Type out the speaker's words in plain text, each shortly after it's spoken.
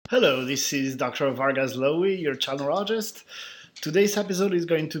Hello, this is Dr. Vargas Lowy, your child neurologist. Today's episode is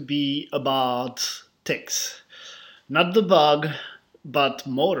going to be about tics. Not the bug, but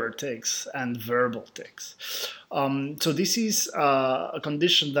motor tics and verbal tics. So this is a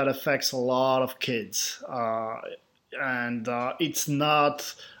condition that affects a lot of kids, and it's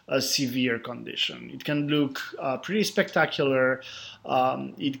not a severe condition. It can look pretty spectacular.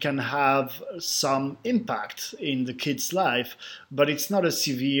 It can have some impact in the kid's life, but it's not a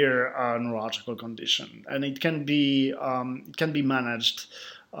severe neurological condition, and it can be managed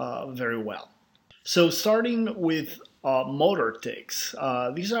very well. So starting with motor tics,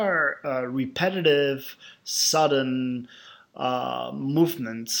 these are repetitive, sudden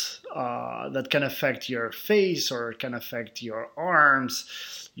movements that can affect your face or can affect your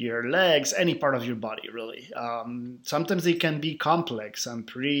arms, your legs, any part of your body, really. Sometimes they can be complex and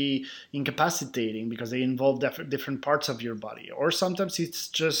pretty incapacitating because they involve different parts of your body, or sometimes it's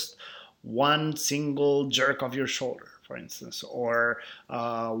just one single jerk of your shoulder, for instance, or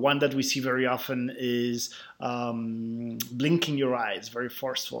one that we see very often is blinking your eyes very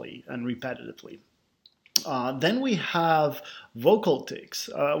forcefully and repetitively. Then we have vocal tics,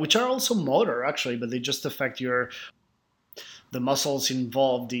 which are also motor actually, but they just affect the muscles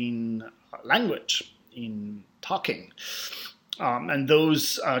involved in language, in talking, and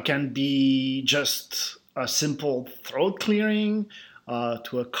those can be just a simple throat clearing,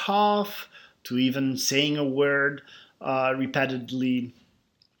 to a cough, to even saying a word repeatedly,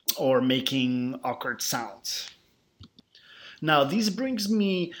 or making awkward sounds. Now, this brings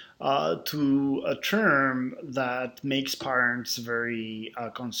me to a term that makes parents very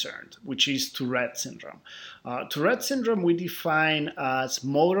concerned, which is Tourette syndrome. Tourette syndrome we define as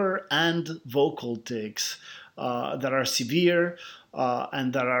motor and vocal tics that are severe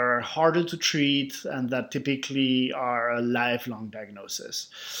and that are harder to treat and that typically are a lifelong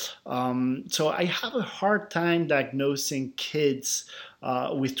diagnosis. So I have a hard time diagnosing kids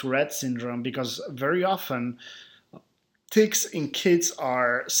with Tourette syndrome because very often tics in kids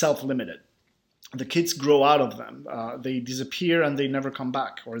are self-limited. The kids grow out of them. They disappear and they never come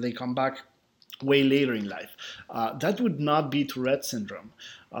back, or they come back way later in life. That would not be Tourette syndrome.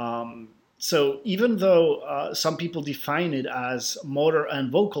 So even though some people define it as motor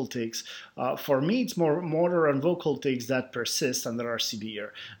and vocal tics, for me it's more motor and vocal tics that persist and that are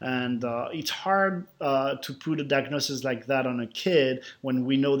severe. And it's hard to put a diagnosis like that on a kid when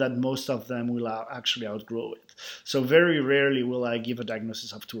we know that most of them will actually outgrow it. So very rarely will I give a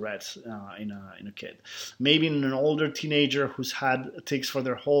diagnosis of Tourette in a kid. Maybe in an older teenager who's had tics for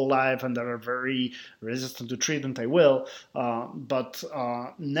their whole life and that are very resistant to treatment, I will, but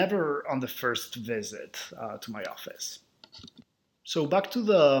never on the first visit to my office. So back to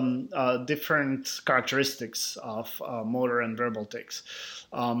the different characteristics of motor and verbal tics.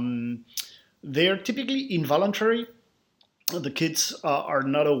 They're typically involuntary. The kids are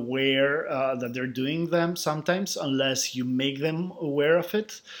not aware that they're doing them sometimes unless you make them aware of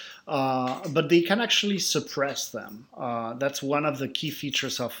it. But they can actually suppress them. That's one of the key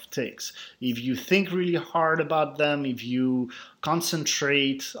features of tics. If you think really hard about them, if you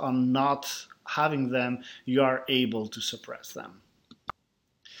concentrate on not having them, you are able to suppress them.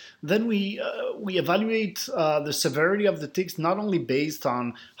 Then we evaluate the severity of the tics not only based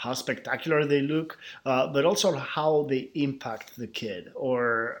on how spectacular they look, but also how they impact the kid,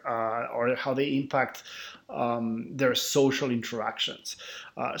 or how they impact their social interactions.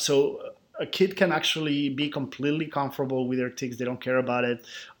 So a kid can actually be completely comfortable with their tics; they don't care about it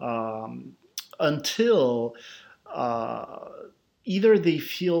until either they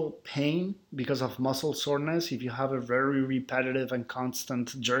feel pain because of muscle soreness. If you have a very repetitive and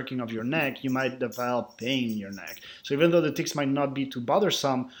constant jerking of your neck, you might develop pain in your neck. So even though the tics might not be too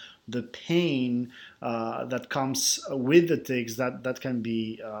bothersome, the pain that comes with the tics that can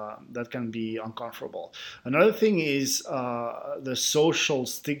be uncomfortable. Another thing is the social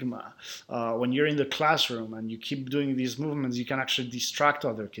stigma. When you're in the classroom and you keep doing these movements, you can actually distract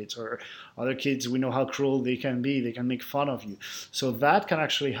other kids, or other kids. We know how cruel they can be. They can make fun of you. So that can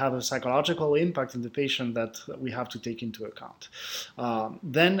actually have a psychological impact in the patient that we have to take into account.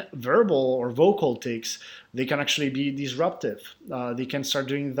 Then verbal or vocal tics, they can actually be disruptive. They can start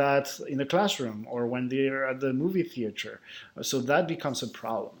doing that in the classroom or when they're at the movie theater. So that becomes a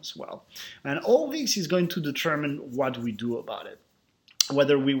problem as well. And all this is going to determine what we do about it.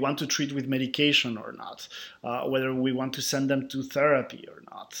 Whether we want to treat with medication or not, whether we want to send them to therapy or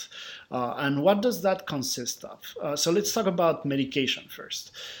not. And what does that consist of? So let's talk about medication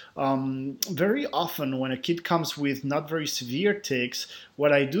first. Very often when a kid comes with not very severe tics,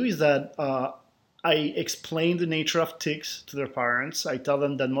 what I do is that I explain the nature of tics to their parents. I tell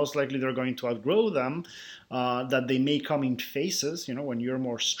them that most likely they're going to outgrow them, that they may come in phases. When you're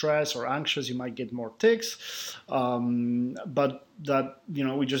more stressed or anxious, you might get more tics, but that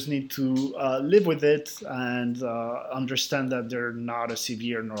we just need to live with it and understand that they're not a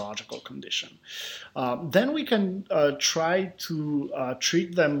severe neurological condition. Then we can try to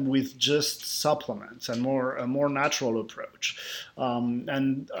treat them with just supplements and a more natural approach.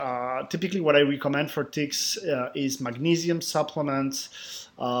 And typically, what I recommend for tics is magnesium supplements,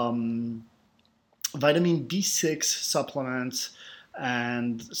 vitamin B6 supplements,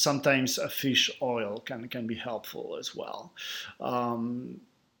 and sometimes a fish oil can be helpful as well.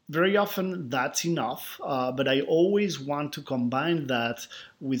 Very often that's enough, but I always want to combine that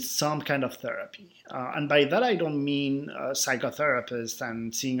with some kind of therapy. And by that, I don't mean a psychotherapist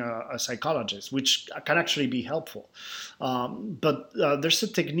and seeing a psychologist, which can actually be helpful. But there's a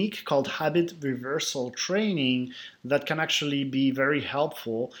technique called habit reversal training that can actually be very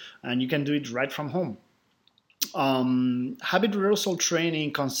helpful, and you can do it right from home. Habit reversal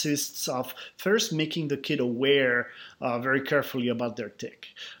training consists of first making the kid aware very carefully about their tic.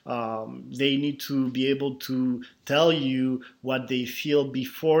 They need to be able to tell you what they feel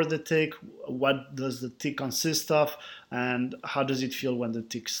before the tic, what does the tic consist of, and how does it feel when the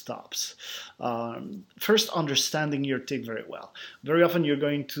tic stops. First, understanding your tic very well. Very often you're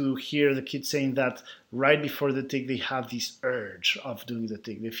going to hear the kid saying that right before the tic they have this urge of doing the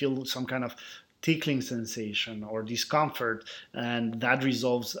tic. They feel some kind of tickling sensation or discomfort, and that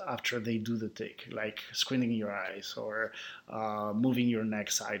resolves after they do the tic, like squinting your eyes or moving your neck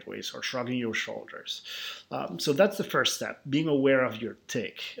sideways or shrugging your shoulders. So that's the first step, being aware of your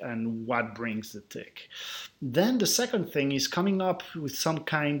tic and what brings the tic. Then the second thing is coming up with some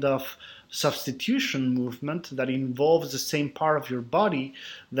kind of substitution movement that involves the same part of your body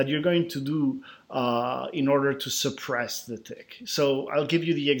that you're going to do in order to suppress the tic. So I'll give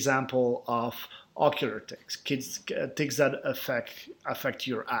you the example of ocular tics, tics that affect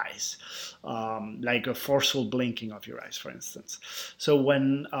your eyes, like a forceful blinking of your eyes, for instance. So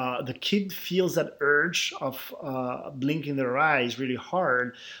when the kid feels that urge of blinking their eyes really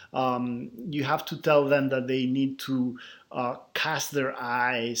hard, you have to tell them that they need to cast their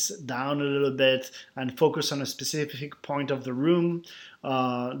eyes down a little bit and focus on a specific point of the room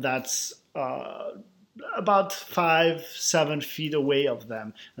that's about 5-7 feet away of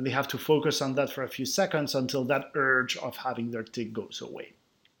them, and they have to focus on that for a few seconds until that urge of having their tic goes away.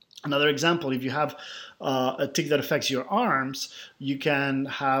 Another example, if you have a tic that affects your arms, you can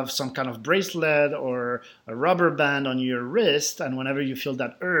have some kind of bracelet or a rubber band on your wrist, and whenever you feel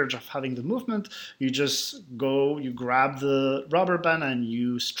that urge of having the movement, you just you grab the rubber band and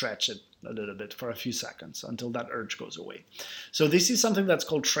you stretch it a little bit for a few seconds until that urge goes away. So this is something that's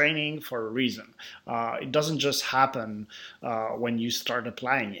called training for a reason. It doesn't just happen when you start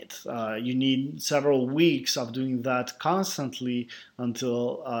applying it. You need several weeks of doing that constantly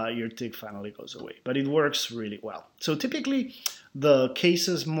until your tic finally goes away. But it works really well. So typically, the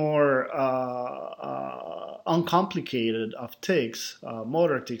cases more uncomplicated of tics,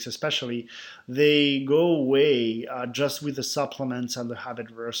 motor tics especially, they go away just with the supplements and the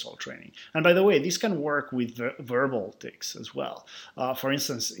habit reversal training. And by the way, this can work with verbal tics as well. For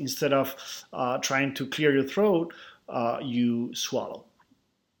instance, instead of trying to clear your throat, you swallow.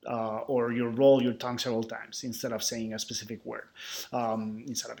 Or you roll your tongue several times instead of saying a specific word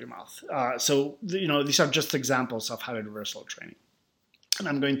inside of your mouth. So, these are just examples of habit reversal training. And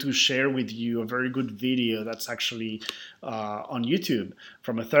I'm going to share with you a very good video that's actually on YouTube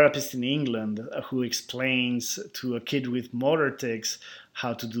from a therapist in England who explains to a kid with motor tics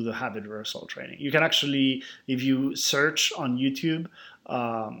how to do the habit reversal training. You can actually, if you search on YouTube,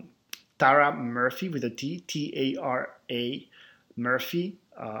 Tara Murphy with a T, T-A-R-A Murphy,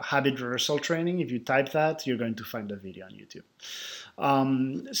 habit reversal training. If you type that, you're going to find the video on YouTube.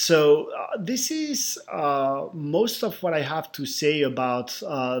 This is most of what I have to say about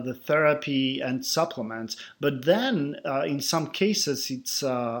the therapy and supplements. But then, in some cases, it's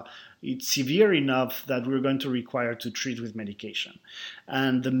severe enough that we're going to require to treat with medication.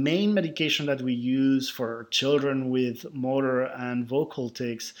 And the main medication that we use for children with motor and vocal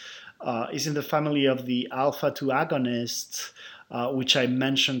tics is in the family of the alpha-2 agonists, which I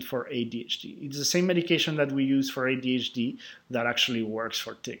mentioned for ADHD. It's the same medication that we use for ADHD that actually works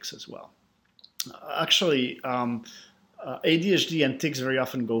for tics as well. ADHD and tics very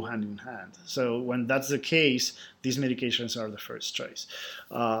often go hand in hand. So when that's the case, these medications are the first choice.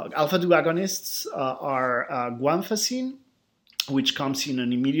 Alpha-2 agonists are guanfacine which comes in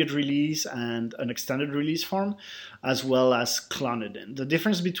an immediate release and an extended release form, as well as clonidine. The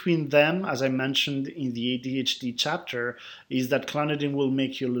difference between them, as I mentioned in the ADHD chapter, is that clonidine will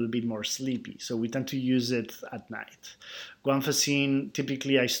make you a little bit more sleepy. So we tend to use it at night. Guanfacine,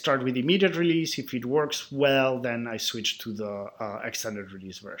 typically I start with immediate release. If it works well, then I switch to the extended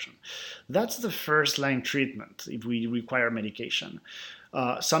release version. That's the first line treatment if we require medication.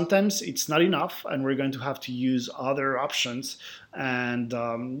 Sometimes it's not enough, and we're going to have to use other options. And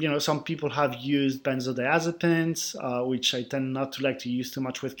some people have used benzodiazepines, which I tend not to like to use too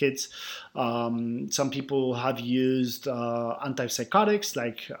much with kids. Some people have used antipsychotics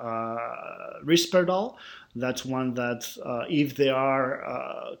like Risperdal. That's one that, if there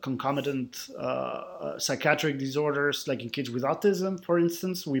are concomitant psychiatric disorders, like in kids with autism, for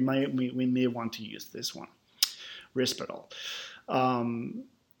instance, we may want to use this one, Risperdal.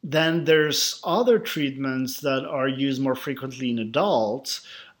 Then there's other treatments that are used more frequently in adults,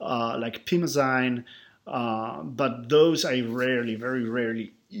 like pimazine, but those I rarely, very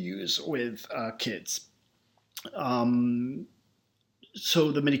rarely use with kids.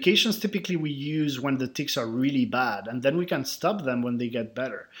 So the medications typically we use when the tics are really bad, and then we can stop them when they get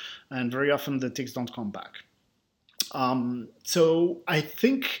better. And very often the tics don't come back. So I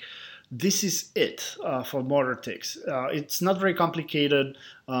think this is it for motor tics. It's not very complicated.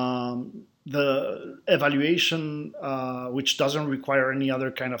 The evaluation, which doesn't require any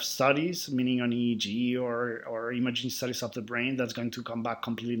other kind of studies, meaning an EEG or imaging studies of the brain, that's going to come back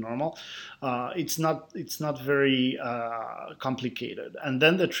completely normal. It's not very complicated. And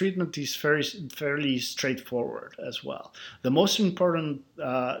then the treatment is fairly straightforward as well. The most important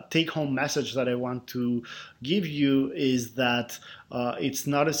take-home message that I want to give you is that it's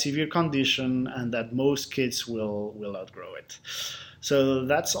not a severe condition, and that most kids will outgrow it. So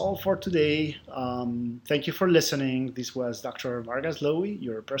that's all for today. Thank you for listening. This was Dr. Vargas Lowy,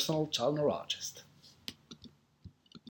 your personal child neurologist.